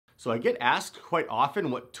So I get asked quite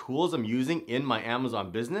often what tools I'm using in my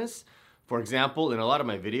Amazon business. For example, in a lot of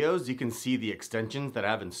my videos, you can see the extensions that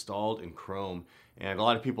I have installed in Chrome, and a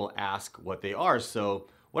lot of people ask what they are. So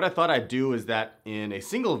what I thought I'd do is that in a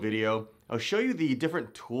single video, I'll show you the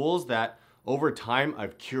different tools that over time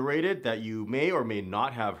I've curated that you may or may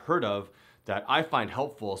not have heard of that I find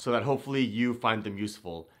helpful, so that hopefully you find them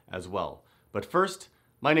useful as well. But first,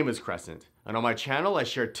 my name is Crescent, and on my channel I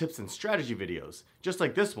share tips and strategy videos, just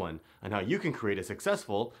like this one, on how you can create a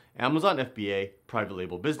successful Amazon FBA private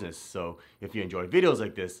label business. So if you enjoy videos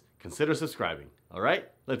like this, consider subscribing. Alright,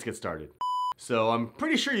 let's get started. So I'm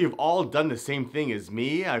pretty sure you've all done the same thing as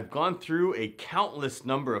me. I've gone through a countless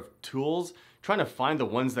number of tools trying to find the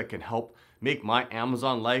ones that can help make my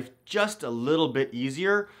Amazon life just a little bit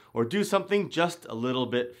easier or do something just a little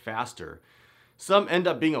bit faster. Some end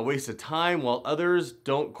up being a waste of time while others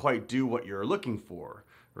don't quite do what you're looking for,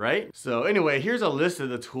 right? So anyway, here's a list of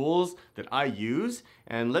the tools that I use,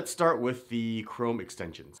 and let's start with the Chrome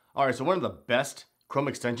extensions. All right, so one of the best Chrome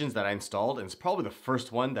extensions that I installed, and it's probably the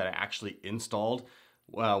first one that I actually installed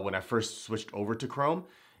when I first switched over to Chrome,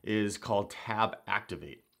 is called Tab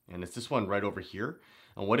Activate. And it's this one right over here.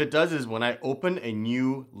 And what it does is when I open a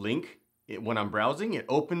new link, when I'm browsing, it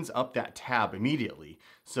opens up that tab immediately.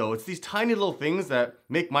 So it's these tiny little things that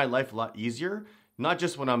make my life a lot easier, not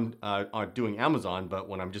just when I'm doing Amazon, but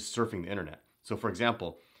when I'm just surfing the internet. So for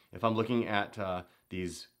example, if I'm looking at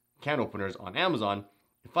these can openers on Amazon,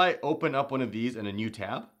 if I open up one of these in a new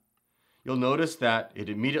tab, you'll notice that it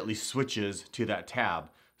immediately switches to that tab.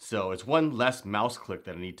 So it's one less mouse click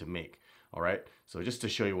that I need to make. All right, so just to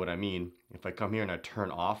show you what I mean, if I come here and I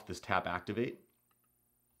turn off this Tab Activate,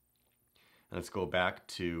 and let's go back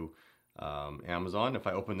to Amazon. If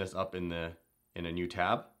I open this up in a new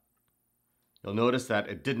tab, you'll notice that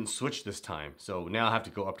it didn't switch this time. So now I have to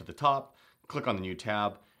go up to the top, click on the new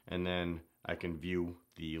tab, and then I can view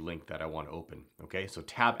the link that I want to open. Okay, so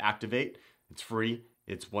Tab Activate, it's free.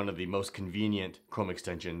 It's one of the most convenient Chrome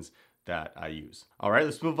extensions that I use. All right,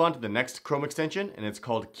 let's move on to the next Chrome extension, and it's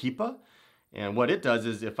called Keepa. And what it does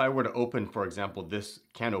is if I were to open, for example, this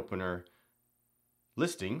can opener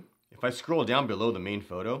listing, if I scroll down below the main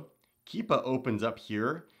photo, Keepa opens up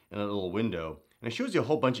here in a little window, and it shows you a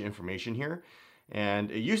whole bunch of information here. And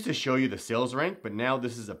it used to show you the sales rank, but now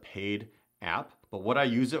this is a paid app. But what I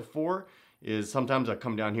use it for is sometimes I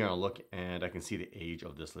come down here and I look and I can see the age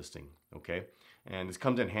of this listing, okay? And this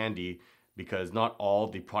comes in handy because not all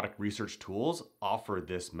the product research tools offer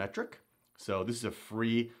this metric. So this is a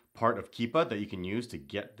free part of Keepa that you can use to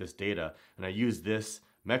get this data. And I use this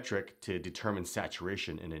metric to determine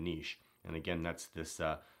saturation in a niche. And again, that's this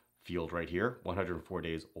field right here, 104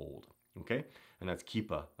 days old, okay? And that's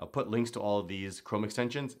Keepa. I'll put links to all of these Chrome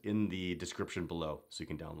extensions in the description below so you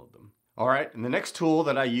can download them. All right, and the next tool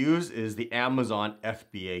that I use is the Amazon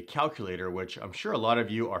FBA Calculator, which I'm sure a lot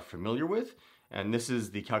of you are familiar with. And this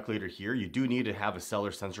is the calculator here. You do need to have a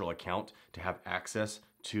Seller Central account to have access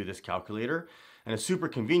to this calculator. And it's super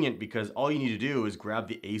convenient because all you need to do is grab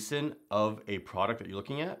the ASIN of a product that you're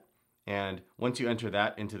looking at. And once you enter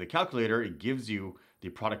that into the calculator, it gives you the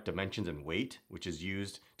product dimensions and weight, which is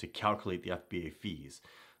used to calculate the FBA fees.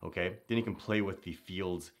 Okay, then you can play with the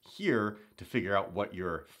fields here to figure out what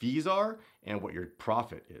your fees are and what your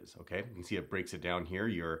profit is. Okay, you can see it breaks it down here,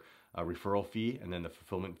 your referral fee and then the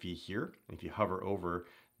fulfillment fee here. And if you hover over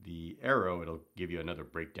the arrow, it'll give you another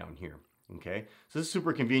breakdown here. Okay, so this is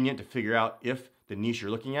super convenient to figure out if the niche you're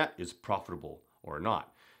looking at is profitable or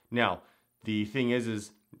not. Now, the thing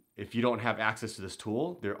is if you don't have access to this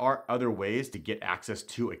tool, there are other ways to get access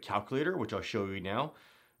to a calculator, which I'll show you now,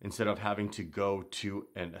 instead of having to go to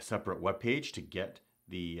a separate web page to get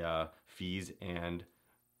the fees and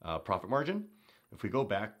profit margin. If we go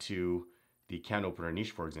back to the can opener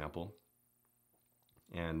niche, for example,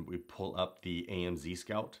 and we pull up the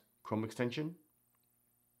AMZScout Chrome extension,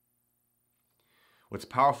 what's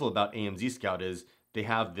powerful about AMZScout is they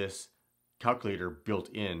have this calculator built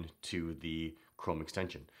in to the Chrome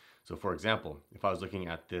extension. So for example, if I was looking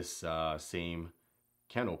at this same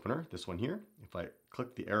can opener, this one here, if I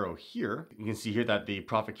click the arrow here, you can see here that the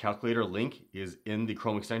profit calculator link is in the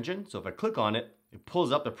Chrome extension. So if I click on it, it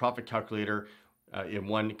pulls up the profit calculator in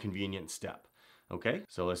one convenient step. Okay,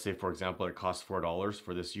 so let's say, for example, it costs $4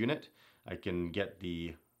 for this unit. I can get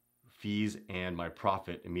the fees and my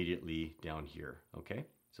profit immediately down here. Okay,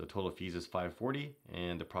 so total fees is $540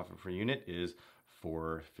 and the profit per unit is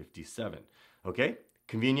 $457. Okay,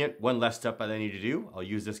 convenient, one less step that I need to do. I'll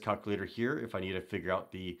use this calculator here if I need to figure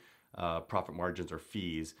out the profit margins or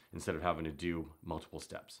fees instead of having to do multiple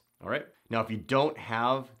steps. All right, now if you don't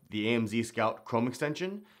have the AMZScout Chrome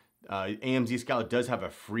extension, AMZScout does have a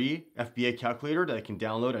free FBA calculator that I can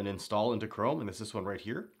download and install into Chrome, and this one right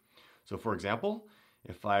here. So for example,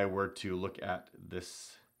 if I were to look at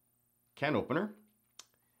this can opener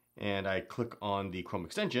and I click on the Chrome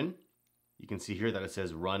extension, you can see here that it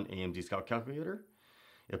says run AMZScout Calculator.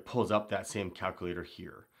 It pulls up that same calculator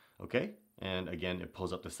here, okay? And again, it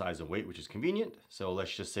pulls up the size and weight, which is convenient. So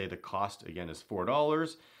let's just say the cost again is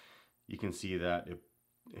 $4. You can see that it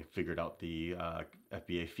figured out the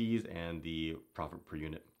FBA fees and the profit per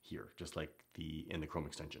unit here, just like in the Chrome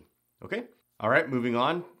extension, okay? All right, moving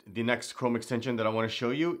on. The next Chrome extension that I want to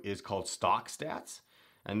show you is called Stock Stats.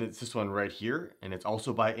 And it's this one right here, and it's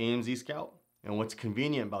also by AMZScout. And what's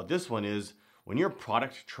convenient about this one is when you're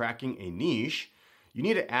product tracking a niche, you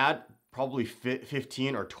need to add probably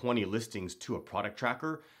 15 or 20 listings to a product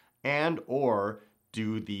tracker and or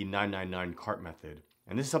do the 999 cart method.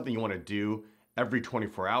 And this is something you want to do every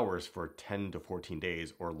 24 hours for 10 to 14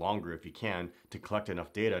 days or longer if you can to collect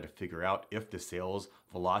enough data to figure out if the sales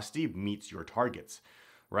velocity meets your targets,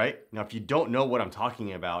 right? Now, if you don't know what I'm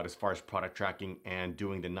talking about as far as product tracking and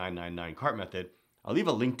doing the 999 cart method, I'll leave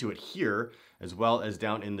a link to it here as well as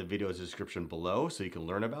down in the video's description below so you can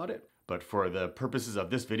learn about it. But for the purposes of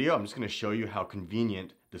this video, I'm just going to show you how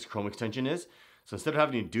convenient this Chrome extension is. So instead of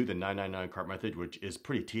having to do the 999 cart method, which is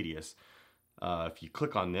pretty tedious, if you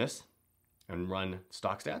click on this and run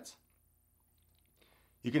stock stats,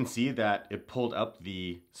 you can see that it pulled up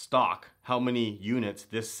the stock, how many units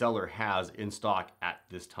this seller has in stock at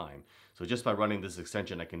this time. So just by running this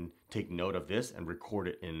extension, I can take note of this and record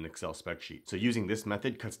it in an Excel spreadsheet. So using this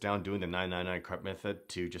method cuts down doing the 999 cart method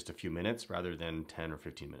to just a few minutes rather than 10 or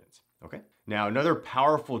 15 minutes. Okay. Now, another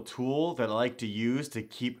powerful tool that I like to use to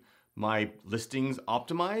keep my listings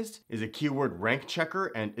optimized is a keyword rank checker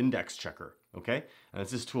and index checker. Okay. And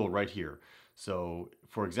it's this tool right here. So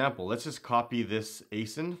for example, let's just copy this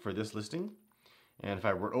ASIN for this listing. And if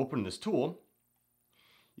I were to open this tool,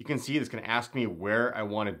 you can see it's going to ask me where I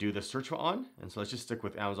want to do the search on. And so let's just stick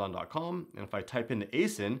with Amazon.com. And if I type in the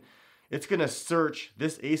ASIN, it's going to search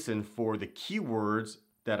this ASIN for the keywords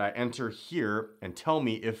that I enter here and tell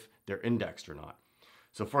me if they're indexed or not.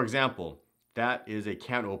 So for example, that is a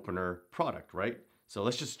can opener product, right? So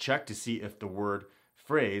let's just check to see if the word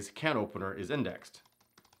phrase can opener is indexed.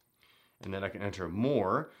 And then I can enter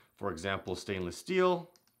more, for example, stainless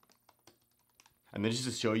steel. And then just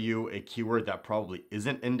to show you a keyword that probably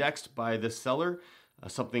isn't indexed by this seller,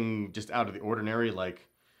 something just out of the ordinary like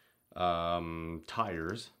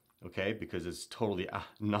tires, okay? Because it's totally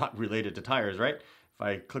not related to tires, right? If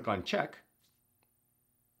I click on check,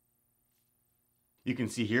 you can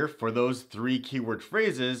see here for those 3 keyword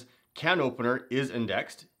phrases, can opener is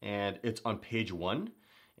indexed and it's on page 1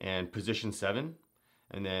 and position 7.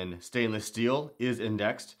 And then stainless steel is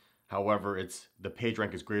indexed. However, the page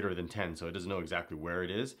rank is greater than 10, so it doesn't know exactly where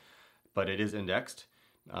it is, but it is indexed.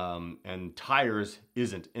 And tires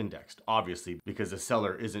isn't indexed, obviously, because the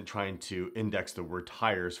seller isn't trying to index the word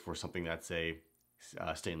tires for something that's a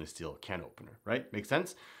stainless steel can opener, right? Makes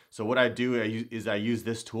sense? So what I do is I use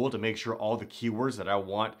this tool to make sure all the keywords that I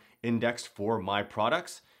want indexed for my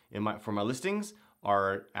products for my listings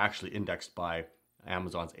are actually indexed by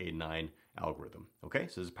Amazon's A9 algorithm. Okay,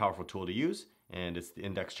 so this is a powerful tool to use, and it's the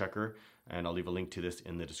index checker, and I'll leave a link to this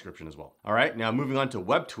in the description as well. All right, now moving on to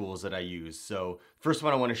web tools that I use. So first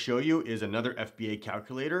one I want to show you is another FBA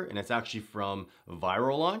calculator, and it's actually from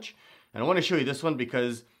Viral Launch. And I want to show you this one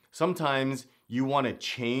because sometimes you want to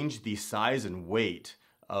change the size and weight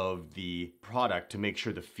of the product to make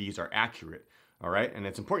sure the fees are accurate. All right, and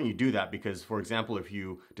it's important you do that because, for example, if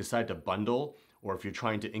you decide to bundle or if you're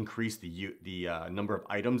trying to increase the number of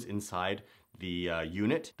items inside the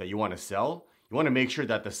unit that you want to sell, you want to make sure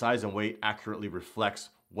that the size and weight accurately reflects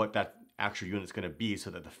what that actual unit is going to be so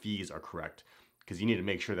that the fees are correct, because you need to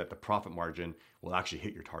make sure that the profit margin will actually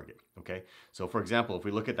hit your target, okay? So for example, if we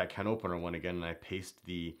look at that can opener one again and I paste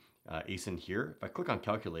the ASIN here, if I click on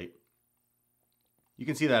calculate, you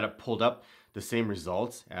can see that it pulled up the same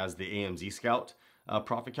results as the AMZScout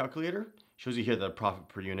profit calculator. Shows you here that the profit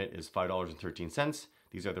per unit is $5.13.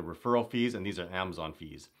 These are the referral fees and these are Amazon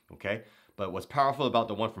fees, okay? But what's powerful about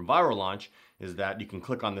the one from Viral Launch is that you can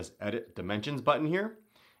click on this edit dimensions button here,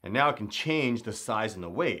 and now I can change the size and the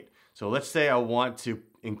weight. So let's say I want to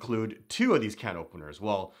include 2 of these can openers.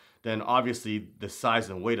 Well, then obviously the size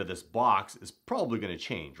and weight of this box is probably going to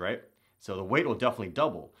change, right? So the weight will definitely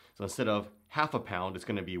double. So instead of half a pound, it's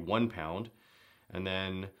going to be 1 pound. And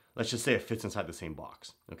then let's just say it fits inside the same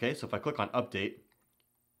box. Okay, so if I click on update,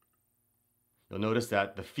 you'll notice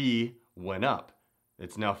that the fee went up.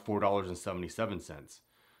 It's now $4.77.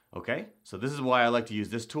 Okay, so this is why I like to use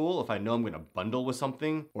this tool. If I know I'm going to bundle with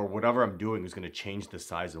something or whatever I'm doing is going to change the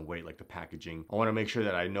size and weight, like the packaging, I want to make sure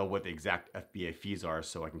that I know what the exact FBA fees are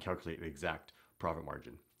so I can calculate the exact profit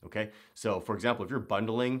margin. Okay, so for example, if you're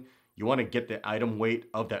bundling, you want to get the item weight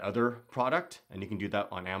of that other product, and you can do that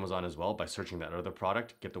on Amazon as well by searching that other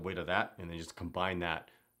product, get the weight of that, and then just combine that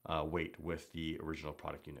weight with the original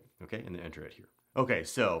product unit. Okay, and then enter it here. Okay,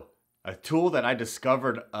 so a tool that I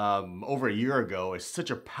discovered over a year ago is such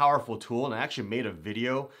a powerful tool, and I actually made a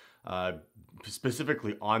video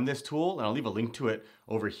specifically on this tool, and I'll leave a link to it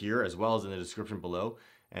over here as well as in the description below.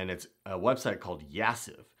 And it's a website called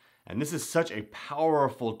Yasiv. And this is such a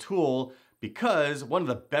powerful tool because one of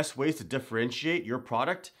the best ways to differentiate your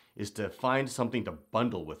product is to find something to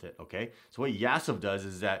bundle with it, okay? So what Yasiv does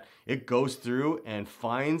is that it goes through and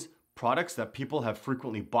finds products that people have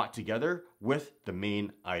frequently bought together with the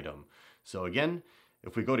main item. So again,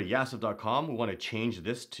 if we go to yasiv.com, we want to change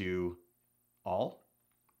this to all,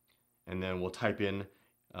 and then we'll type in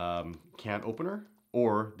can opener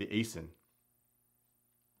or the ASIN.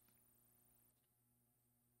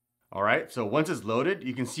 All right, so once it's loaded,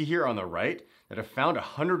 you can see here on the right that I found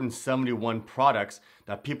 171 products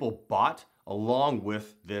that people bought along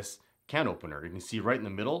with this can opener. You can see right in the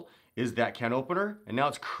middle is that can opener, and now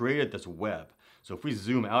it's created this web. So if we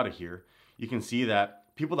zoom out of here, you can see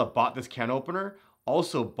that people that bought this can opener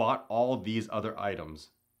also bought all these other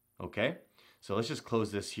items, okay? So let's just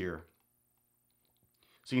close this here.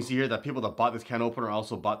 So you can see here that people that bought this can opener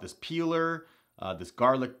also bought this peeler, this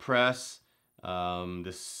garlic press,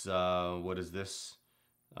 what is this?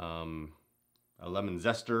 A lemon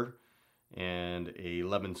zester and a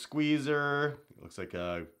lemon squeezer. It looks like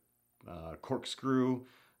a corkscrew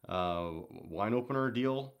wine opener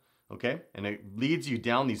deal. Okay, and it leads you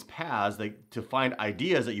down these paths to find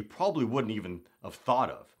ideas that you probably wouldn't even have thought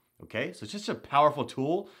of. Okay, so it's just a powerful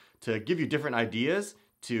tool to give you different ideas,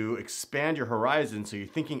 to expand your horizon so you're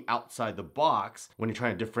thinking outside the box when you're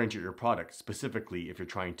trying to differentiate your product, specifically if you're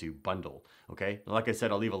trying to bundle, okay? And like I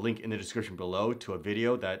said, I'll leave a link in the description below to a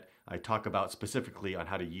video that I talk about specifically on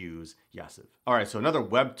how to use Yasiv. All right, so another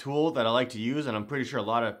web tool that I like to use, and I'm pretty sure a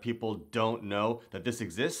lot of people don't know that this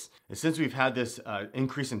exists, is since we've had this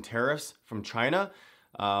increase in tariffs from China,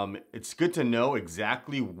 it's good to know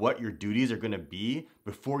exactly what your duties are gonna be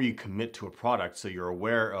before you commit to a product so you're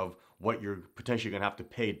aware of what you're potentially gonna have to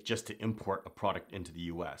pay just to import a product into the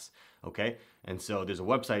US, okay? And so there's a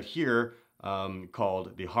website here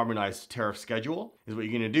called the Harmonized Tariff Schedule. Is what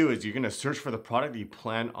you're gonna do is you're gonna search for the product that you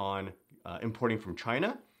plan on importing from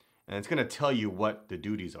China, and it's gonna tell you what the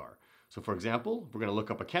duties are. So for example, we're gonna look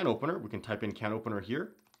up a can opener. We can type in can opener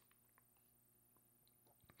here.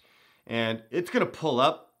 And it's gonna pull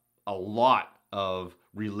up a lot of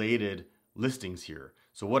related listings here.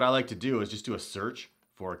 So what I like to do is just do a search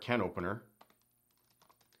for a can opener.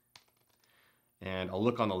 And I'll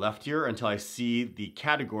look on the left here until I see the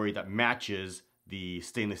category that matches the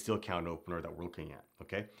stainless steel can opener that we're looking at,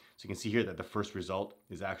 okay? So you can see here that the first result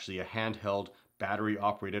is actually a handheld battery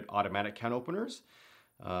operated automatic can openers.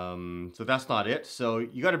 So that's not it. So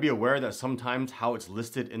you gotta be aware that sometimes how it's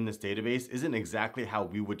listed in this database isn't exactly how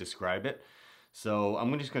we would describe it. So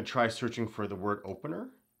I'm just gonna try searching for the word opener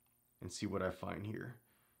and see what I find here.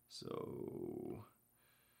 So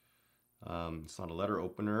it's not a letter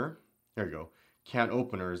opener. There you go. Can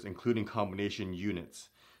openers, including combination units.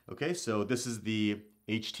 Okay, so this is the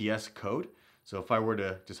HTS code. So if I were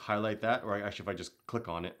to just highlight that, or actually if I just click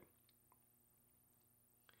on it,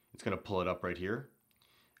 it's gonna pull it up right here.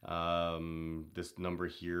 This number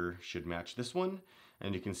here should match this one.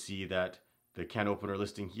 And you can see that the can opener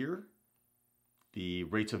listing here, the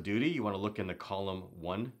rates of duty, you wanna look in the column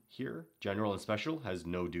 1 here. General and special has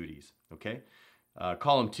no duties, okay?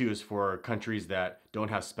 Column 2 is for countries that don't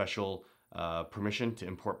have special permission to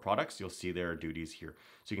import products. You'll see there are duties here.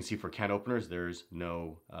 So you can see for can openers, there's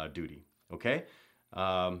no duty, okay?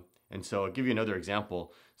 And so I'll give you another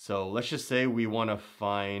example. So let's just say we wanna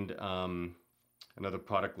find another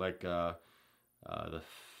product like the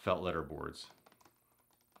felt letter boards.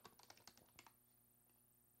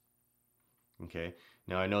 Okay,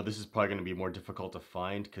 now I know this is probably gonna be more difficult to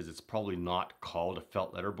find because it's probably not called a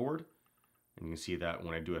felt letter board. And you can see that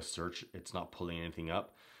when I do a search, it's not pulling anything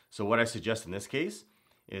up. So what I suggest in this case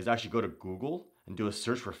is actually go to Google and do a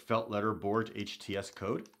search for felt letter board HTS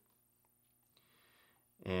code.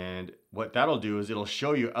 And what that'll do is it'll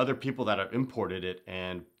show you other people that have imported it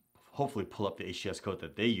and hopefully pull up the HTS code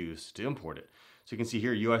that they use to import it. So you can see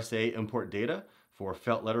here USA import data for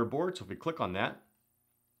felt letter board. So if we click on that,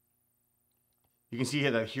 you can see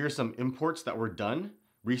here that here's some imports that were done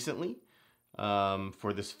recently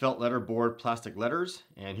for this felt letter board plastic letters,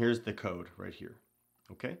 and here's the code right here.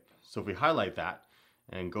 Okay, so if we highlight that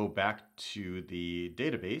and go back to the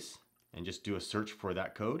database and just do a search for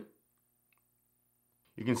that code,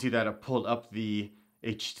 you can see that it pulled up the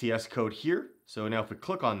HTS code here. So now if we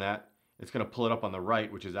click on that, it's going to pull it up on the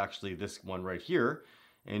right, which is actually this one right here.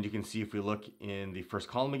 And you can see if we look in the first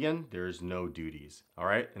column again, there's no duties. All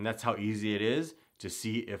right, and that's how easy it is to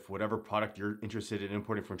see if whatever product you're interested in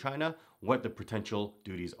importing from China, what the potential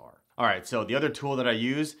duties are. All right, so the other tool that I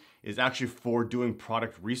use is actually for doing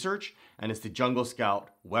product research, and it's the AMZScout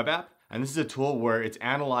web app. And this is a tool where it's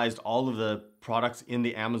analyzed all of the products in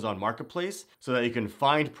the Amazon marketplace so that you can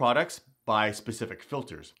find products by specific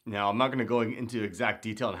filters. Now, I'm not going to go into exact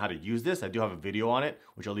detail on how to use this. I do have a video on it,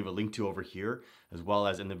 which I'll leave a link to over here, as well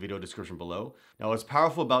as in the video description below. Now, what's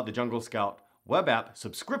powerful about the AMZScout web app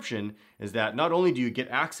subscription is that not only do you get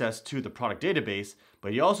access to the product database,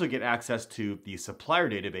 but you also get access to the supplier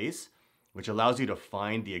database, which allows you to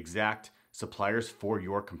find the exact suppliers for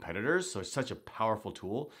your competitors. So it's such a powerful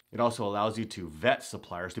tool. It also allows you to vet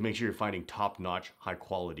suppliers to make sure you're finding top-notch, high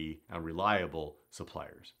quality, and reliable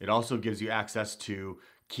suppliers. It also gives you access to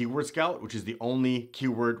Keyword Scout, which is the only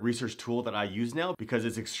keyword research tool that I use now because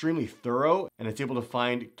it's extremely thorough and it's able to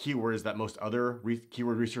find keywords that most other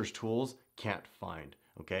keyword research tools can't find,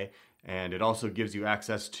 okay? And it also gives you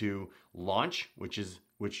access to Launch, which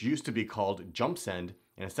used to be called JumpSend,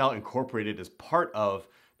 and it's now incorporated as part of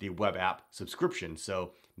the web app subscription.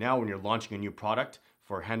 So now when you're launching a new product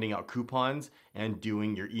for handing out coupons and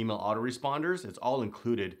doing your email autoresponders, it's all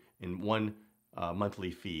included in one monthly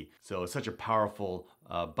fee. So it's such a powerful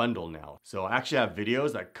bundle now. So I actually have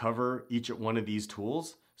videos that cover each one of these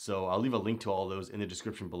tools. So I'll leave a link to all those in the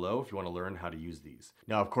description below if you want to learn how to use these.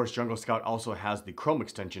 Now, of course, AMZScout also has the Chrome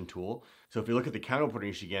extension tool. So if you look at the counter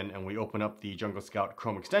niche again and we open up the AMZScout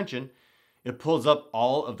Chrome extension, it pulls up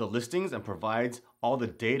all of the listings and provides all the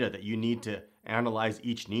data that you need to analyze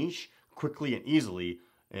each niche quickly and easily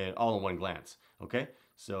and all in one glance, okay?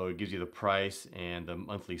 So it gives you the price and the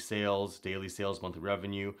monthly sales, daily sales, monthly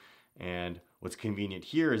revenue. And what's convenient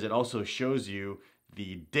here is it also shows you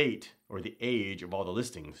the date or the age of all the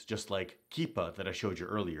listings, just like Keepa that I showed you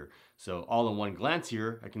earlier. So all in one glance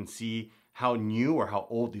here, I can see how new or how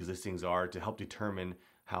old these listings are to help determine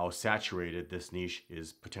how saturated this niche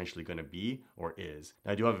is potentially going to be or is.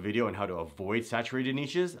 Now, I do have a video on how to avoid saturated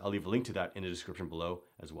niches. I'll leave a link to that in the description below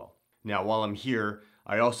as well. Now, while I'm here,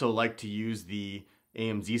 I also like to use the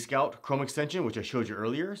AMZScout Chrome extension, which I showed you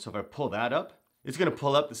earlier. So if I pull that up, it's going to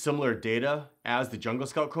pull up the similar data as the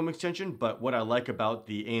AMZScout Chrome extension. But what I like about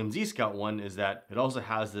the AMZScout one is that it also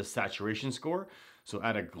has this saturation score. So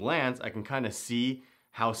at a glance, I can kind of see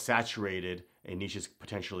how saturated a niche has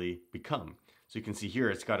potentially become. So you can see here,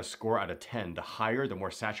 it's got a score out of 10. The higher, the more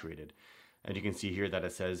saturated. And you can see here that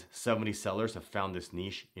it says 70 sellers have found this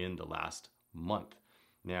niche in the last month.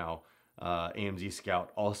 Now, AMZScout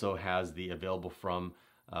also has the available from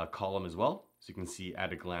column as well. So you can see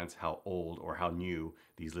at a glance how old or how new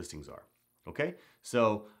these listings are. Okay,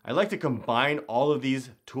 so I like to combine all of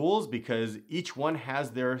these tools because each one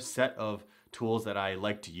has their set of tools that I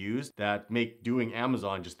like to use that make doing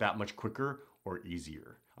Amazon just that much quicker or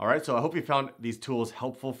easier. All right, so I hope you found these tools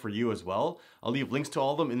helpful for you as well. I'll leave links to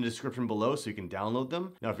all of them in the description below so you can download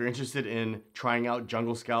them. Now, if you're interested in trying out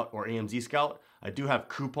AMZScout or AMZScout, I do have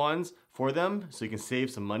coupons for them so you can save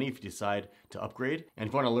some money if you decide to upgrade. And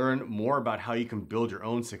if you want to learn more about how you can build your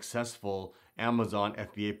own successful Amazon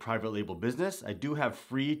FBA private label business, I do have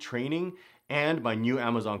free training and my new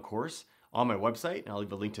Amazon course on my website, and I'll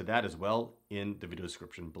leave a link to that as well in the video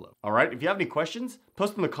description below. All right, if you have any questions,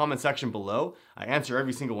 post them in the comment section below. I answer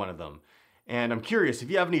every single one of them. And I'm curious, if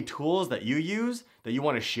you have any tools that you use that you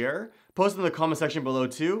want to share, post them in the comment section below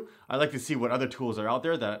too. I'd like to see what other tools are out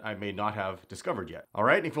there that I may not have discovered yet. All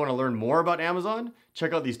right, if you want to learn more about Amazon,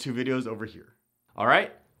 check out these two videos over here. All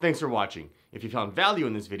right, thanks for watching. If you found value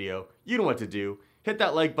in this video, you know what to do. Hit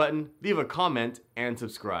that like button, leave a comment, and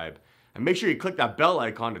subscribe. And make sure you click that bell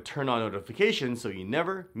icon to turn on notifications so you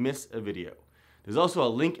never miss a video. There's also a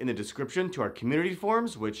link in the description to our community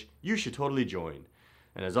forums, which you should totally join.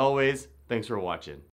 And as always, thanks for watching.